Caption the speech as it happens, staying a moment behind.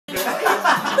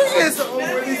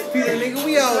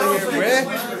man?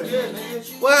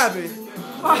 What happened?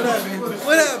 What happened?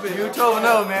 What happened? You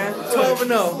 12-0, man.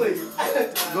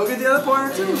 12-0. Go get the other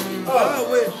partner too.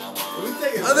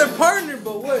 Other partner,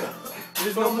 but what?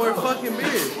 There's no more fucking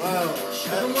beer. Wow. There's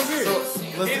no more beer. So,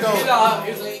 let's go.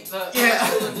 Yeah.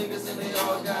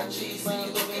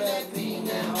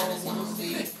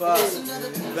 Fuck.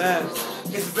 Bad.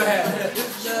 It's bad.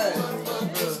 It's bad.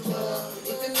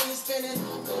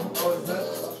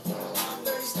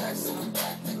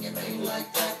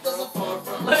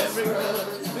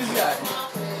 This guy.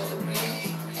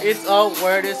 It's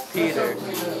word is Peter.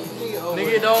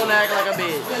 Nigga, don't act like a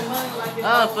bitch.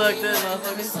 Oh, fuck this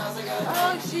motherfucker.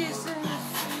 Oh, shit, son.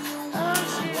 Oh,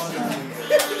 shit.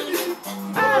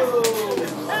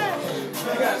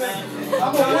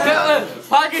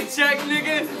 Pocket check,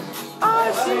 nigga.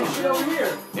 Oh, shit. Over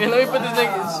here. Yeah, let me put this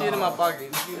nigga shit in my pocket.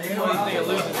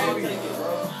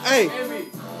 Hey,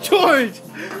 George.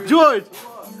 George.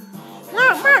 No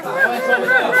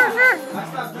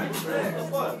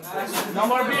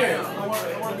more beer. No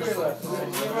more beer left.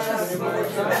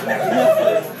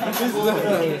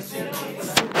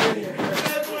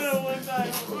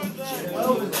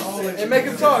 And make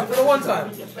him talk for the one time.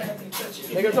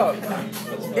 Make him talk.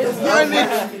 It's funny.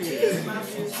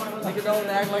 Nigga, don't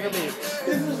act like a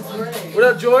bitch. What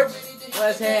up, George?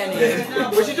 Last hand here.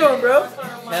 What you doing, bro?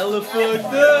 Hella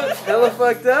fucked up. Hella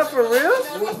fucked up? For real?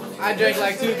 I drank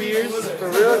like 2 beers. For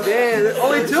real? Damn.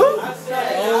 Only 2?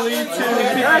 Only 2.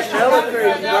 That's hella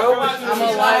crazy, bro. I'm a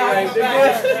liar, nigga.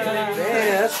 Damn,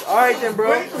 that's alright then,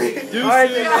 bro. Alright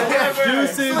then, man.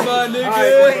 Deuces, my nigga.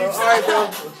 Alright, bro.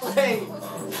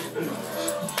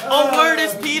 Oh, word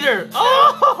is Peter.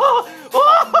 Oh,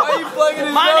 Why are you plugging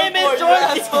his my name is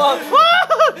George. George.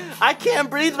 I can't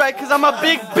breathe right because I'm a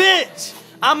big bitch.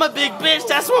 I'm a big bitch.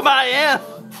 That's what I am.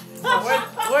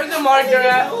 Where's the marker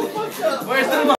at? Where's the marker?